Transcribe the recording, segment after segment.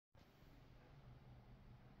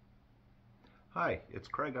Hi, it's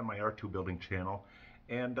Craig on my R2 building channel,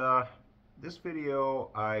 and this video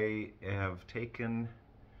I have taken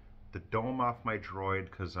the dome off my droid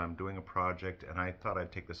because I'm doing a project, and I thought I'd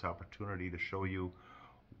take this opportunity to show you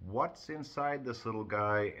what's inside this little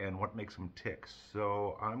guy and what makes him tick.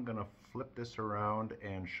 So I'm gonna flip this around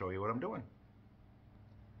and show you what I'm doing.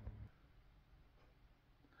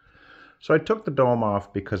 So I took the dome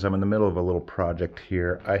off because I'm in the middle of a little project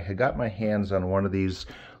here. I had got my hands on one of these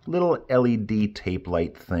little LED tape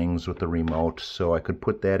light things with the remote, so I could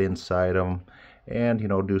put that inside them and, you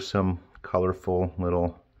know, do some colorful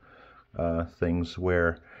little things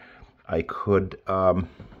where I could,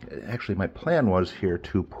 actually my plan was here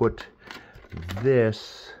to put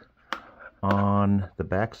this on the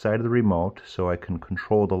back side of the remote so I can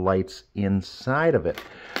control the lights inside of it.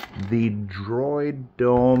 The droid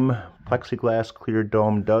dome, plexiglass clear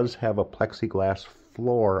dome, does have a plexiglass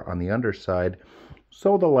floor on the underside,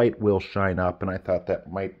 so the light will shine up, and I thought that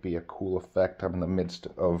might be a cool effect. I'm in the midst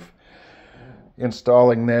of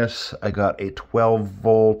installing this. I got a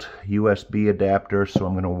 12-volt USB adapter, so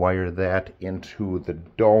I'm going to wire that into the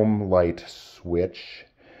dome light switch.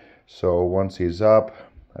 So once he's up,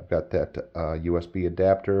 I've got that USB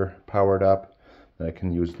adapter powered up, and I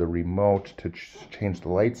can use the remote to change the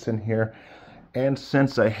lights in here. And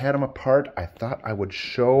since I had them apart, I thought I would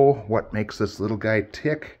show what makes this little guy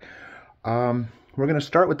tick. We're going to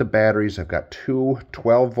start with the batteries. I've got two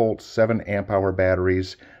 12-volt 7 amp hour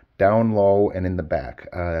batteries down low and in the back.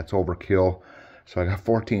 That's overkill, so I got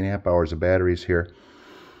 14 amp hours of batteries here.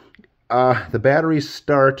 The batteries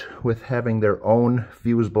start with having their own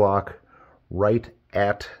fuse block right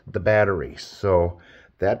at the battery, so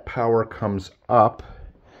that power comes up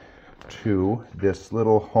to this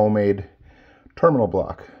little homemade terminal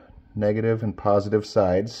block, negative and positive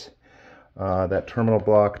sides. That terminal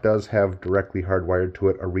block does have directly hardwired to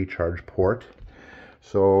it a recharge port,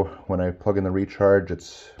 so when I plug in the recharge,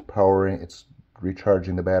 it's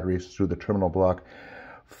recharging the batteries through the terminal block.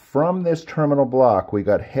 From this terminal block, we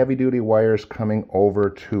got heavy-duty wires coming over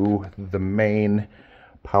to the main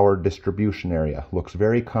power distribution area. Looks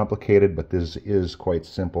very complicated, but this is quite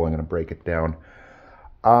simple. I'm going to break it down.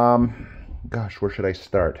 Gosh, where should I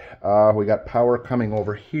start? We got power coming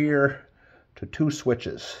over here to two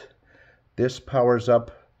switches. This powers up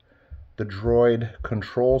the droid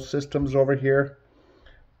control systems over here.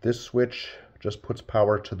 This switch just puts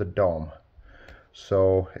power to the dome.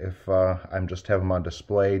 So if I'm just have them on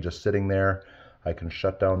display, just sitting there, I can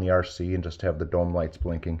shut down the RC and just have the dome lights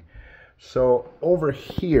blinking. So over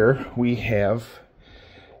here we have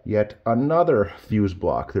yet another fuse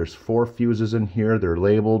block. There's 4 fuses in here. They're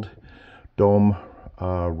labeled dome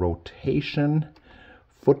rotation,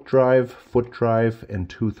 foot drive, and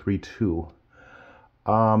 232.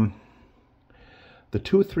 The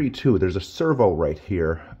 232, there's a servo right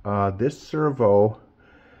here. This servo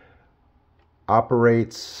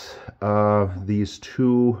operates these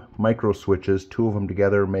 2 micro switches. 2 of them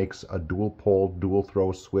together makes a dual pole, dual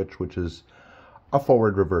throw switch, which is a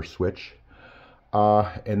forward reverse switch.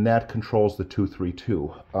 And that controls the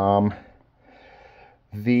 232.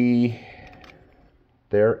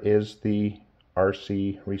 There is the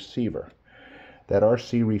RC receiver. That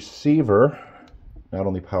RC receiver not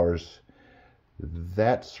only powers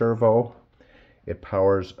that servo, it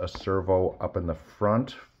powers a servo up in the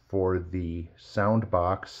front for the sound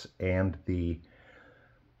box and the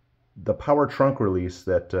power trunk release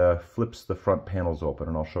that flips the front panels open,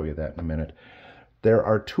 and I'll show you that in a minute. There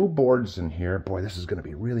are 2 boards in here. Boy, this is going to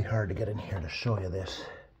be really hard to get in here to show you this.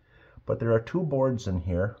 But there are 2 boards in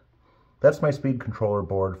here. That's my speed controller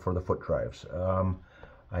board for the foot drives.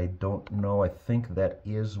 I don't know, I think that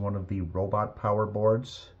is one of the robot power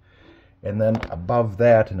boards. And then above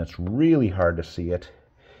that, and it's really hard to see it,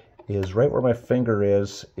 is right where my finger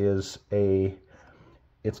is it's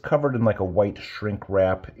covered in like a white shrink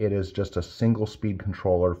wrap. It is just a single speed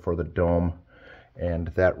controller for the dome, and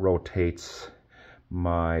that rotates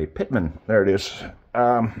my Pitman. There it is.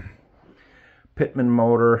 Pitman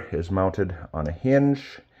motor is mounted on a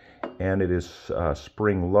hinge, and it is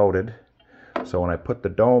spring loaded. So when I put the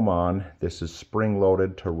dome on, this is spring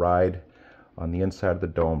loaded to ride on the inside of the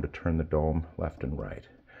dome to turn the dome left and right.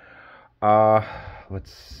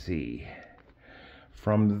 Let's see.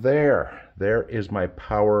 From there is my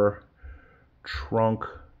power trunk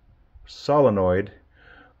solenoid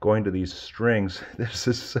going to these strings. This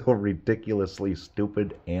is so ridiculously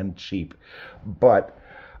stupid and cheap, but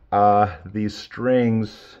these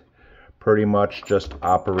strings pretty much just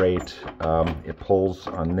operate. It pulls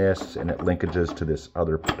on this and it linkages to this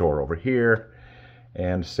other door over here,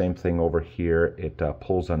 and same thing over here. It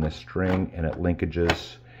pulls on this string and it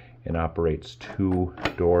linkages and operates 2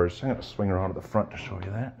 doors. I'm going to swing around to the front to show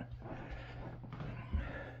you that.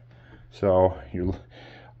 So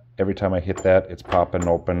every time I hit that, it's popping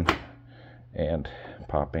open and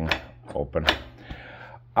popping open.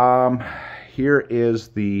 Here is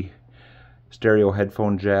the stereo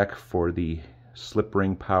headphone jack for the slip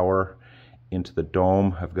ring power into the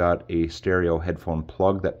dome. I've got a stereo headphone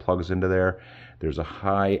plug that plugs into there. There's a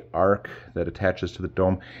high arc that attaches to the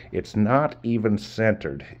dome. It's not even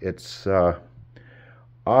centered. It's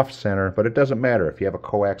off center, but it doesn't matter. If you have a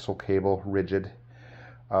coaxial cable, rigid,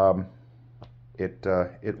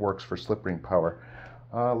 it works for slip ring power.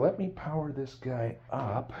 Let me power this guy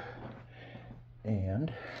up,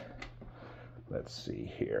 and let's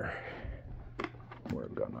see here. We're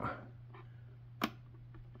gonna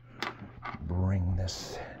bring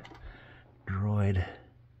this droid.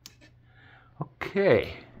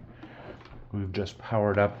 Okay, we've just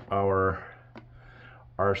powered up our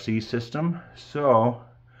RC system. So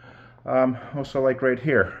also, like right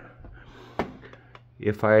here,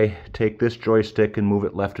 if I take this joystick and move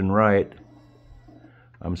it left and right,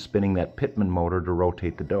 I'm spinning that Pitman motor to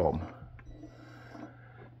rotate the dome.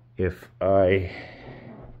 If I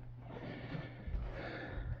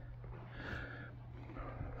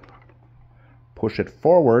push it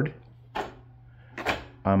forward,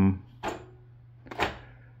 I'm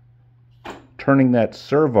turning that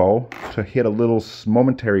servo to hit a little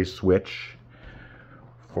momentary switch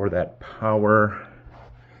for that power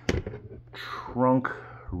trunk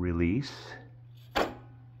release.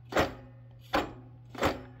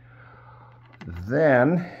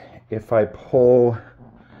 Then, if I pull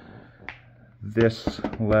this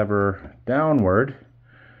lever downward,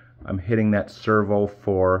 I'm hitting that servo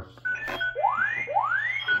for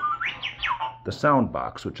the sound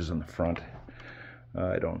box, which is in the front.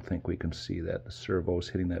 I don't think we can see that. The servo's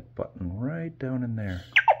hitting that button right down in there.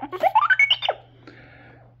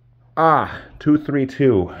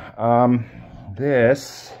 232.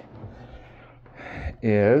 This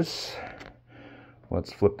is,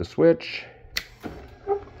 let's flip the switch.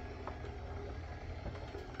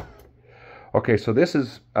 Okay, so this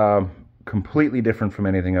is completely different from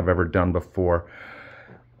anything I've ever done before.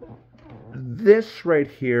 This right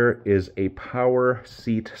here is a power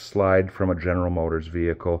seat slide from a General Motors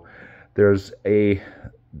vehicle. This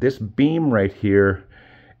beam right here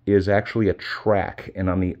is actually a track, and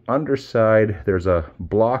on the underside there's a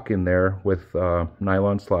block in there with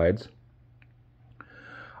nylon slides,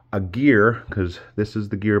 a gear, because this is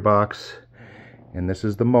the gearbox and this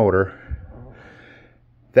is the motor.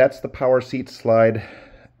 That's the power seat slide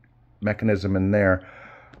mechanism in there.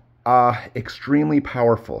 Extremely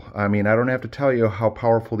powerful. I mean, I don't have to tell you how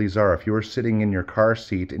powerful these are. If you were sitting in your car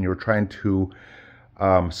seat and you were trying to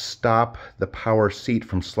stop the power seat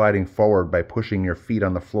from sliding forward by pushing your feet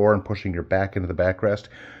on the floor and pushing your back into the backrest,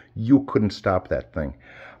 you couldn't stop that thing.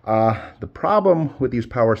 The problem with these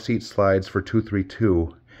power seat slides for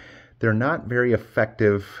 232, they're not very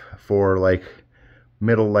effective for like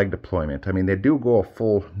middle leg deployment. I mean, they do go a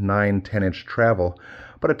full 9-10 inch travel,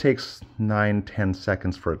 but it takes 9-10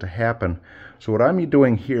 seconds for it to happen. So what I'm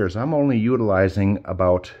doing here is I'm only utilizing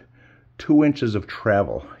about 2 inches of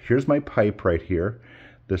travel. Here's my pipe right here.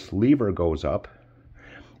 This lever goes up,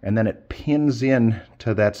 and then it pins in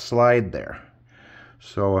to that slide there.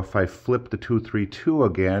 So if I flip the 232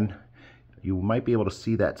 again, you might be able to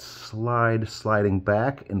see that sliding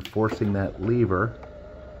back and forcing that lever.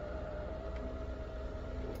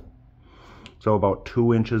 So about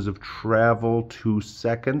 2 inches of travel, 2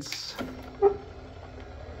 seconds.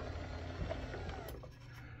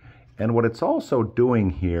 And what it's also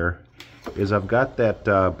doing here is I've got that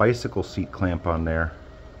bicycle seat clamp on there.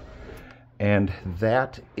 And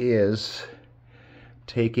that is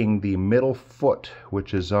taking the middle foot,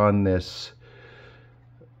 which is on this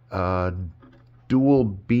dual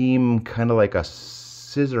beam, kind of like a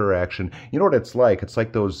scissor action. You know what it's like? It's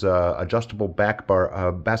like those adjustable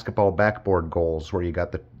basketball backboard goals where you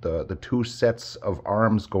got the 2 sets of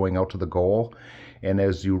arms going out to the goal, and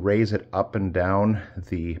as you raise it up and down,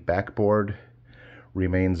 the backboard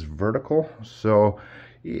remains vertical. So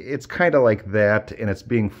it's kind of like that, and it's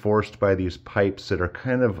being forced by these pipes that are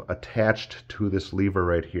kind of attached to this lever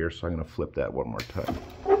right here. So I'm going to flip that one more time.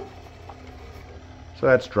 So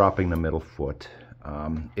that's dropping the middle foot.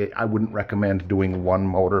 I wouldn't recommend doing one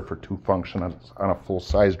motor for 2 functions on a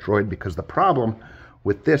full-size droid, because the problem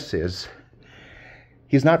with this is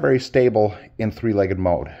he's not very stable in 3-legged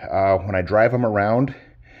mode. When I drive him around,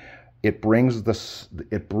 it brings the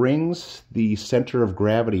center of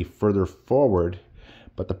gravity further forward,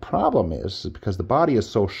 but the problem is because the body is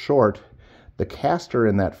so short, the caster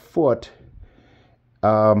in that foot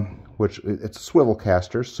which it's a swivel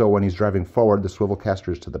caster, so when he's driving forward, the swivel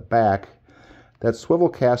caster is to the back. That swivel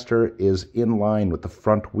caster is in line with the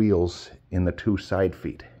front wheels in the 2 side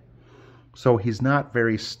feet. So he's not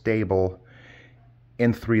very stable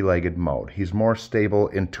in 3-legged mode. He's more stable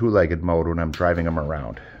in 2-legged mode when I'm driving him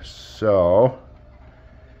around. So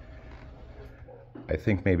I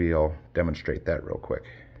think maybe I'll demonstrate that real quick.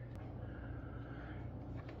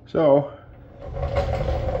 So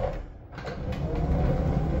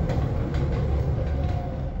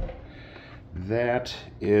that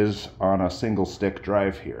is on a single stick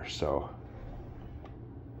drive here. So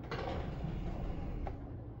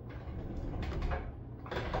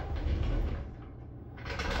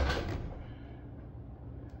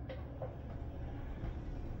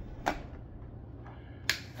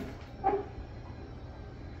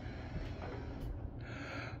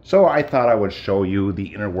I thought I would show you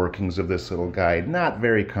the inner workings of this little guy. Not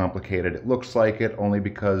very complicated. It looks like it only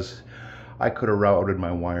because I could have routed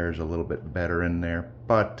my wires a little bit better in there.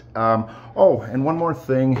 But, oh, and one more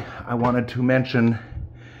thing I wanted to mention.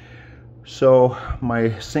 So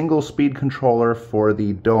my single speed controller for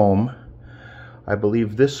the dome, I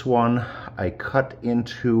believe this one I cut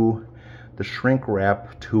into the shrink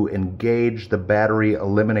wrap to engage the battery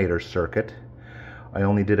eliminator circuit. I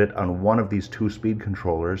only did it on one of these 2 speed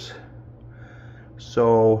controllers.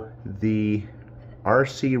 So the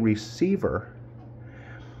RC receiver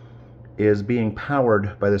is being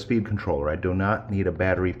powered by the speed controller. I do not need a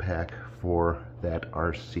battery pack for that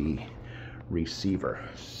RC receiver.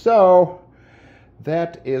 So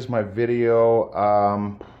that is my video.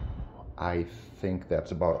 I think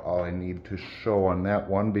that's about all I need to show on that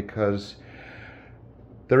one because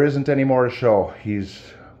there isn't any more to show. He's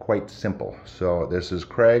quite simple. So this is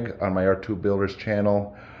Craig on my R2 Builders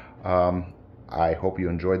channel. I hope you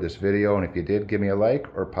enjoyed this video, and if you did, give me a like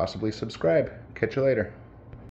or possibly subscribe. Catch you later.